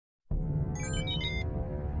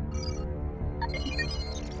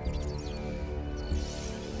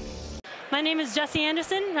My name is Jesse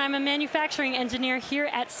Anderson, and I'm a manufacturing engineer here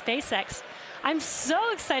at SpaceX. I'm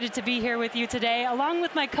so excited to be here with you today, along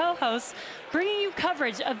with my co-hosts, bringing you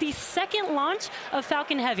coverage of the second launch of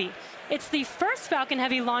Falcon Heavy. It's the first Falcon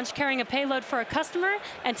Heavy launch carrying a payload for a customer,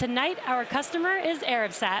 and tonight our customer is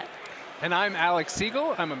Arabsat. And I'm Alex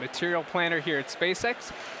Siegel. I'm a material planner here at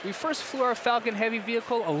SpaceX. We first flew our Falcon Heavy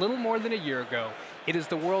vehicle a little more than a year ago. It is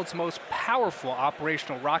the world's most powerful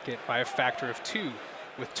operational rocket by a factor of 2.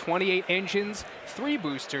 With 28 engines, 3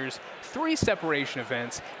 boosters, 3 separation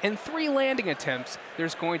events, and 3 landing attempts,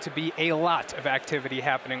 there's going to be a lot of activity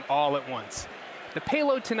happening all at once. The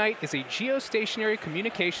payload tonight is a geostationary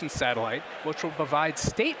communications satellite, which will provide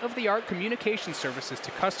state-of-the-art communication services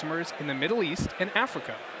to customers in the Middle East and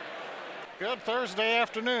Africa. Good Thursday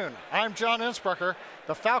afternoon. I'm John Innsbrucker,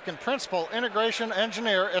 the Falcon Principal Integration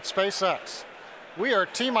Engineer at SpaceX. We are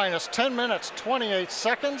T-minus 10 minutes, 28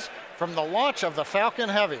 seconds from the launch of the Falcon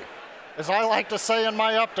Heavy. As I like to say in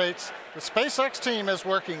my updates, the SpaceX team is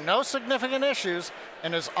working no significant issues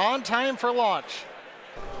and is on time for launch.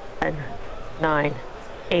 10, 9,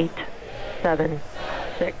 8, 7,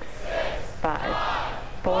 6, 5,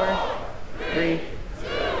 4, 3,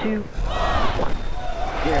 2, 1,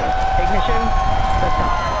 0. Ignition,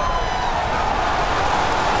 liftoff.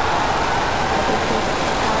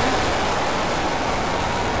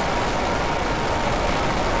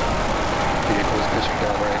 Vehicles pushing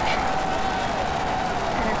downrange.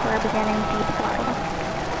 Center core beginning deep throttle.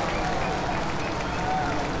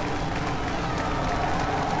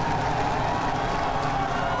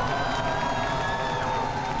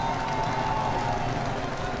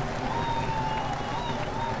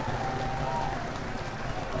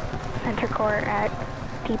 Center core at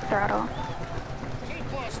deep throttle.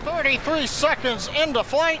 T-plus 33 seconds into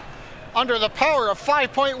flight. Under the power of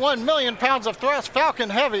 5.1 million pounds of thrust, Falcon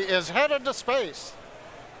Heavy is headed to space.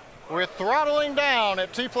 We're throttling down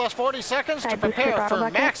at T-plus 40 seconds to prepare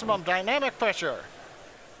for maximum dynamic pressure.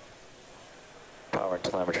 Power and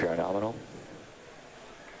telemetry are nominal.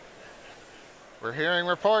 We're hearing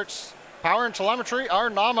reports. Power and telemetry are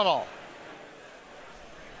nominal.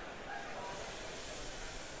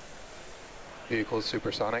 Vehicle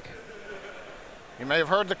supersonic. You may have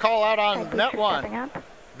heard the call out on Net 1.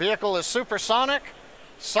 Vehicle is supersonic.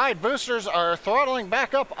 Side boosters are throttling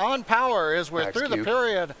back up on power as we're through the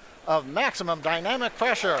period of maximum dynamic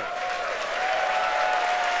pressure.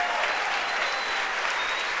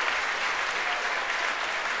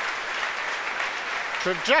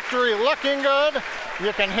 Trajectory looking good.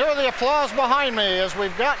 You can hear the applause behind me as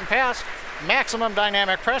we've gotten past maximum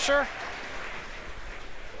dynamic pressure.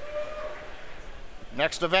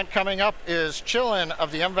 Next event coming up is chill-in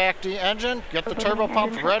of the MVAC-D engine. Get the turbo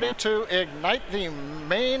pump ready to ignite the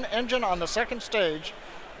main engine on the second stage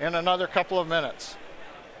in another couple of minutes.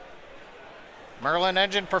 Merlin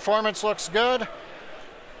engine performance looks good.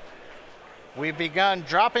 We've begun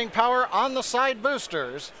dropping power on the side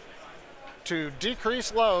boosters to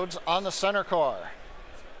decrease loads on the center core.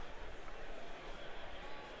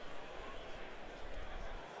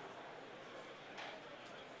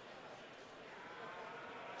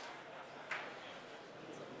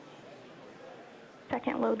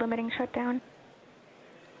 Second load limiting shutdown.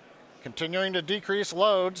 Continuing to decrease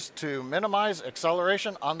loads to minimize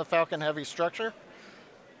acceleration on the Falcon Heavy structure.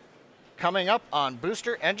 Coming up on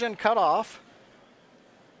booster engine cutoff,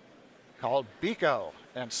 called BECO,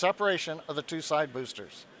 and separation of the 2 side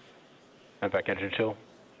boosters. MVAC engine chill.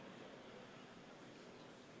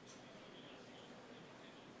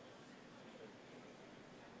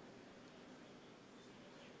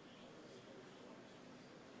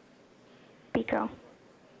 BECO.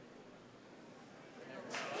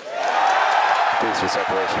 Booster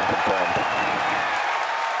separation confirmed.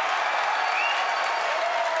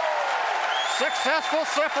 Successful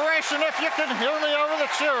separation, if you can hear me over the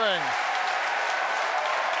cheering.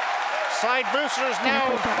 Side boosters now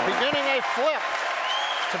beginning a flip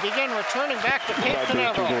to begin returning back to Cape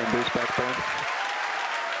Canaveral. Boost back burn.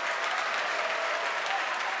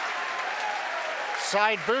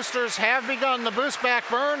 Side boosters have begun the boost back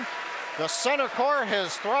burn. The center core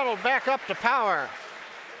has throttled back up to power.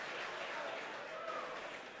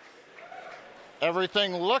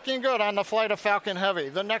 Everything looking good on the flight of Falcon Heavy.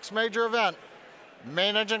 The next major event,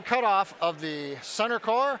 main engine cutoff of the center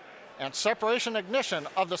core and separation ignition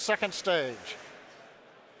of the second stage.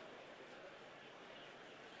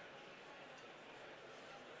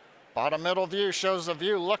 Bottom middle view shows the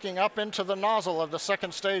view looking up into the nozzle of the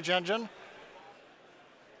second stage engine.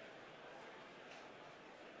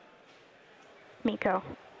 MECO.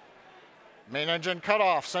 Main engine cut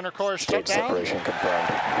off, center core shut down. Separation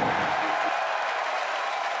confirmed.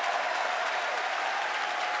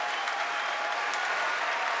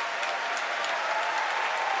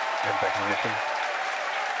 Impact ignition.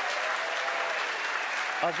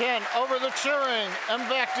 Again, over the cheering,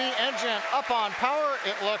 MVAC-D engine up on power.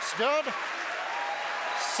 It looks good.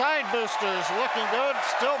 Side boosters looking good,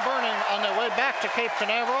 still burning on their way back to Cape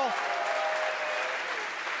Canaveral.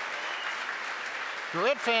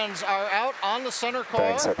 Grid fins are out on the center core.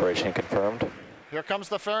 Fairing separation confirmed. Here comes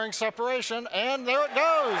the fairing separation, and there it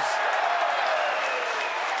goes.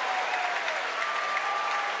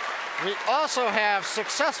 We also have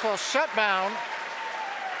successful shutdown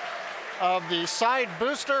of the side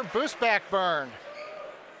booster boost back burn.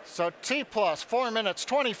 So T plus 4 minutes,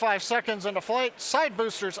 25 seconds into flight. Side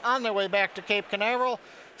boosters on their way back to Cape Canaveral.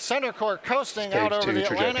 Center core coasting out over the Atlantic. Stage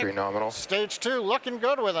 2 trajectory nominal. Stage 2 looking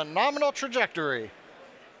good with a nominal trajectory.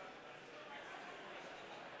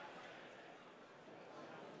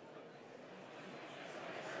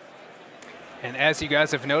 And as you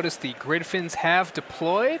guys have noticed, the grid fins have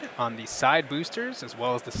deployed on the side boosters as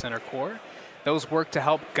well as the center core. Those work to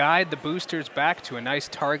help guide the boosters back to a nice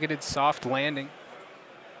targeted soft landing.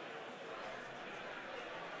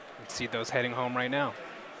 You can see those heading home right now.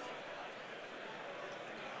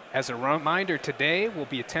 As a reminder, today we'll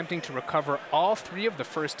be attempting to recover all 3 of the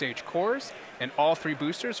first stage cores, and all 3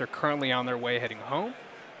 boosters are currently on their way heading home.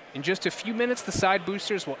 In just a few minutes, the side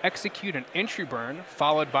boosters will execute an entry burn,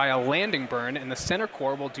 followed by a landing burn, and the center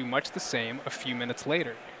core will do much the same a few minutes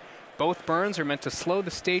later. Both burns are meant to slow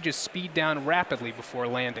the stage's speed down rapidly before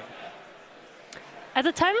landing. At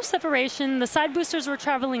the time of separation, the side boosters were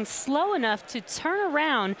traveling slow enough to turn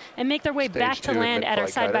around and make their way back to land at our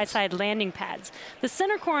side-by-side landing pads. The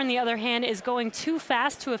center core, on the other hand, is going too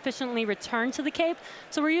fast to efficiently return to the Cape,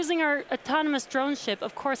 so we're using our autonomous drone ship,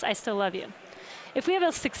 Of Course I Still Love You. If we have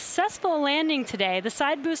a successful landing today, the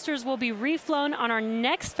side boosters will be reflown on our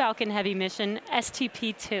next Falcon Heavy mission,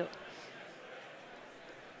 STP-2.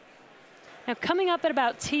 Now, coming up at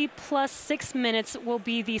about T plus 6 minutes will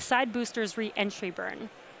be the side boosters re-entry burn.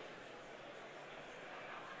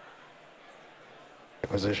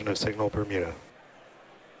 Acquisition of signal Bermuda.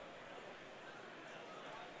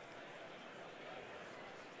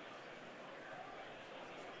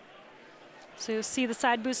 So you'll see the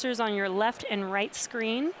side boosters on your left and right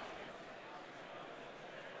screen.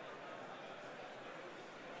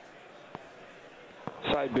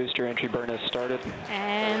 Side booster entry burn has started.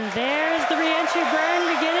 And there's the re-entry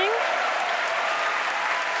burn beginning.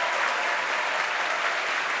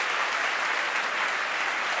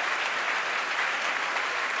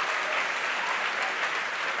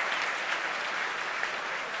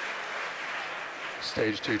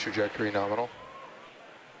 Stage 2 trajectory nominal.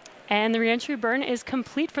 And the re-entry burn is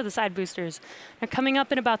complete for the side boosters. Now, coming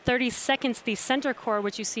up in about 30 seconds, the center core,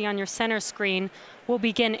 which you see on your center screen, will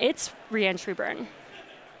begin its re-entry burn.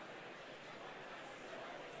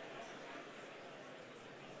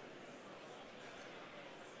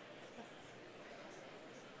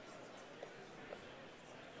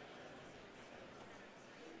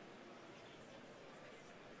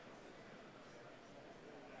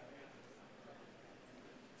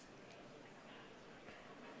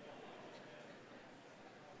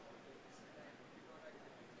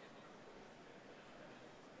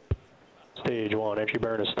 Stage 1 entry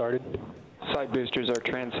burn has started. Side boosters are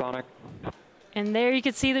transonic. And there you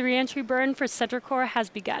can see the re-entry burn for center core has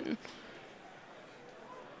begun.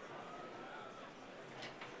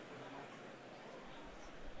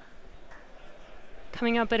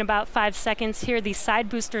 Coming up in about 5 seconds here, the side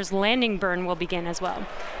boosters landing burn will begin as well.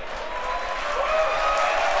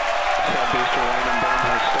 Side booster landing burn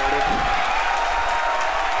has started.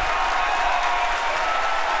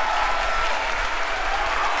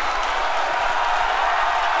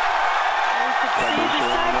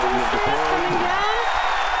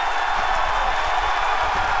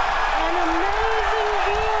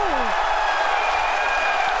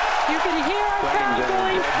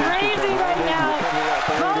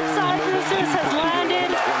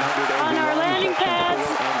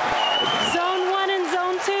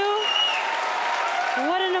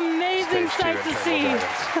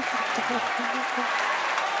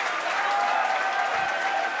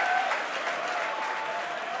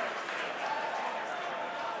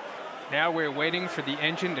 Now we're waiting for the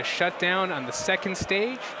engine to shut down on the second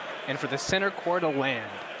stage and for the center core to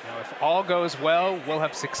land. Now, if all goes well, we'll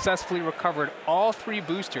have successfully recovered all 3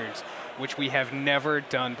 boosters, which we have never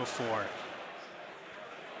done before.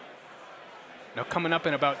 Now, coming up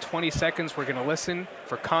in about 20 seconds, we're going to listen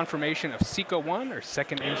for confirmation of SECO 1, or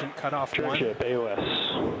second engine cutoff 1. Droneship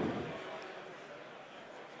AOS.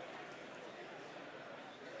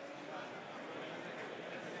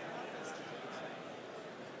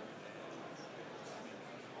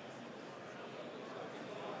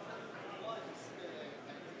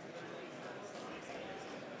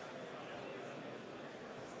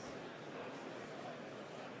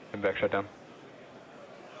 MVAC shutdown.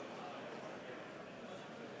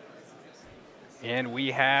 And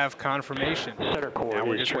we have confirmation. Center core Now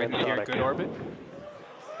we're is just waiting to hear transonic. good orbit.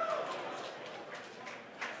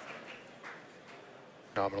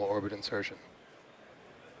 Nominal orbit insertion.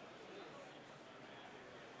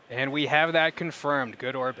 And we have that confirmed,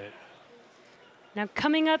 good orbit. Now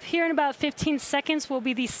coming up here in about 15 seconds will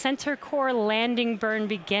be the center core landing burn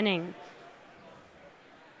beginning.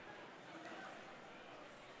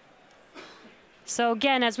 So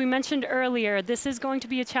again, as we mentioned earlier, this is going to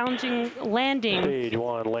be a challenging landing. Stage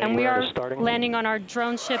 1, landing And we route are is starting. landing on our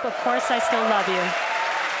drone ship, Of Course I Still Love You.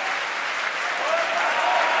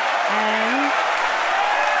 And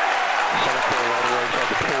Center core landing routes are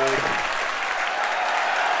deployed.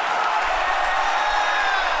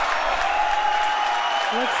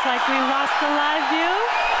 looks like we lost the live view.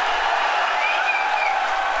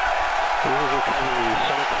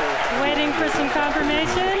 Waiting for some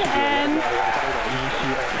confirmation, and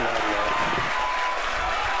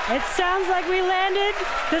it sounds like we landed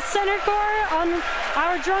the center core on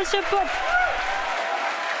our drone ship.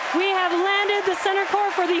 We have landed the center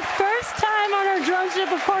core for the first time on our drone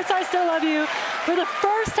ship, Of Course I Still Love You. For the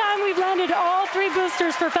first time, we've landed all 3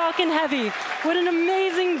 boosters for Falcon Heavy. What an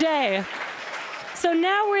amazing day. So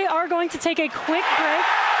now we are going to take a quick break.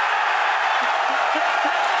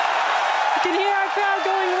 You can hear our crowd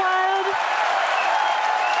going wild.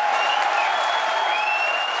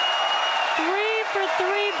 3 for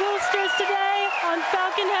 3 boosters today on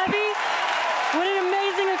Falcon Heavy. What an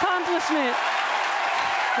amazing accomplishment.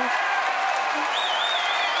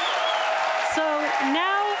 So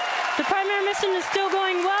now the primary mission is still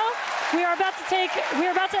going well. We are about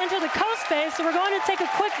to enter the coast phase, so we're going to take a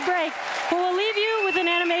quick break. But we'll leave you with an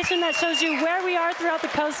animation that shows you where we are throughout the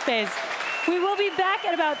coast phase. We will be back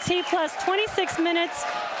at about T plus 26 minutes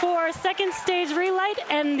for second stage relight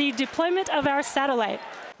and the deployment of our satellite.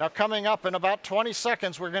 Now coming up in about 20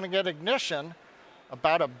 seconds, we're going to get ignition,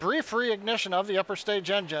 about a brief reignition of the upper stage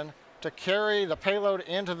engine to carry the payload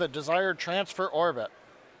into the desired transfer orbit.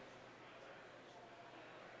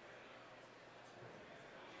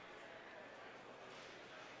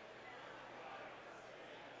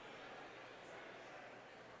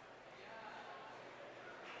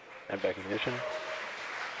 MVAC ignition.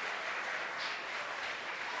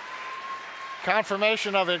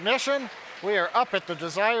 Confirmation of ignition. We are up at the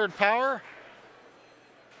desired power.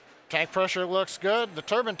 Tank pressure looks good. The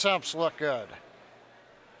turbine temps look good.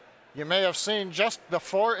 You may have seen just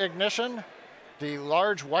before ignition the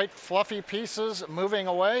large white fluffy pieces moving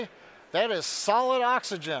away. That is solid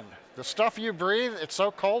oxygen. The stuff you breathe, it's so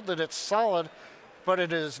cold that it's solid, but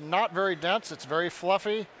it is not very dense. It's very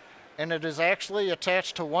fluffy, and it is actually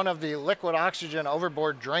attached to one of the liquid oxygen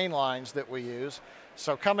overboard drain lines that we use.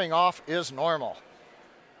 So coming off is normal.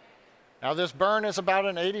 Now this burn is about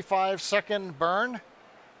an 85-second burn.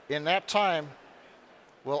 In that time,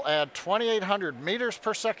 we'll add 2,800 meters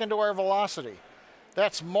per second to our velocity.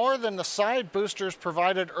 That's more than the side boosters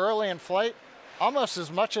provided early in flight, almost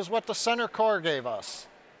as much as what the center core gave us.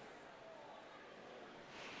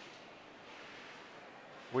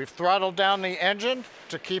 We've throttled down the engine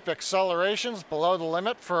to keep accelerations below the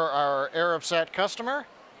limit for our Arabsat customer.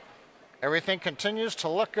 Everything continues to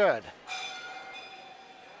look good.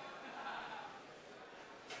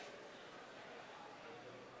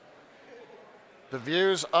 The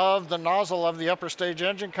views of the nozzle of the upper stage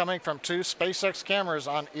engine coming from 2 SpaceX cameras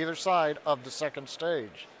on either side of the second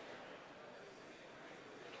stage.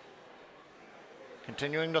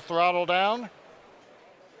 Continuing to throttle down,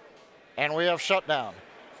 and we have shutdown.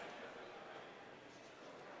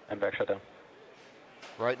 MVAC shutdown.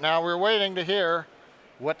 Right now we're waiting to hear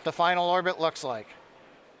what the final orbit looks like.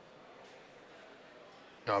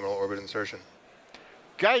 Nominal orbit insertion.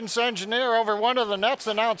 Guidance engineer over one of the nets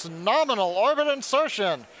announced nominal orbit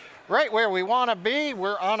insertion. Right where we want to be.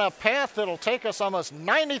 We're on a path that'll take us almost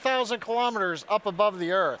 90,000 kilometers up above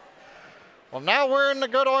the Earth. Well, now we're in the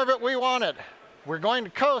good orbit we wanted. We're going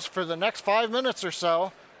to coast for the next 5 minutes or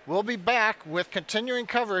so. We'll be back with continuing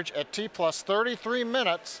coverage at T plus 33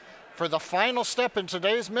 minutes for the final step in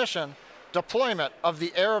today's mission, deployment of the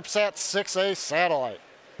Arabsat-6A satellite.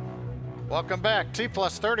 Welcome back. T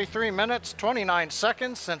plus 33 minutes, 29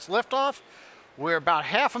 seconds since liftoff. We're about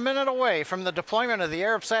half a minute away from the deployment of the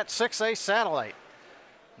Arabsat-6A satellite.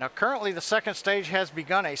 Now currently the second stage has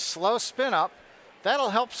begun a slow spin up.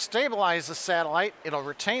 That'll help stabilize the satellite. It'll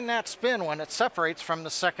retain that spin when it separates from the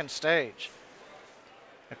second stage.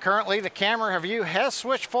 Now, currently the camera view has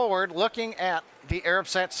switched forward looking at the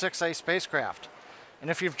Arabsat-6A spacecraft. And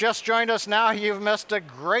if you've just joined us now, you've missed a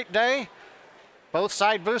great day. Both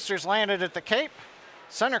side boosters landed at the Cape.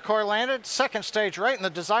 Center core landed, second stage right in the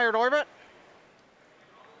desired orbit.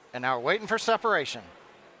 And now we're waiting for separation.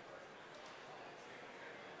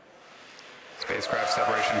 Spacecraft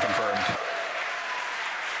separation confirmed.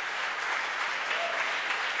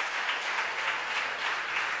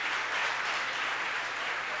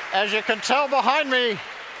 As you can tell behind me,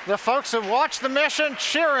 the folks who watched the mission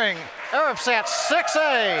cheering.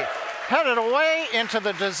 Arabsat-6A headed away into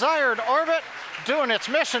the desired orbit, doing its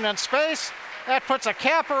mission in space. That puts a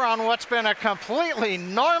capper on what's been a completely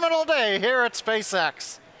normal day here at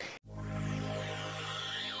SpaceX.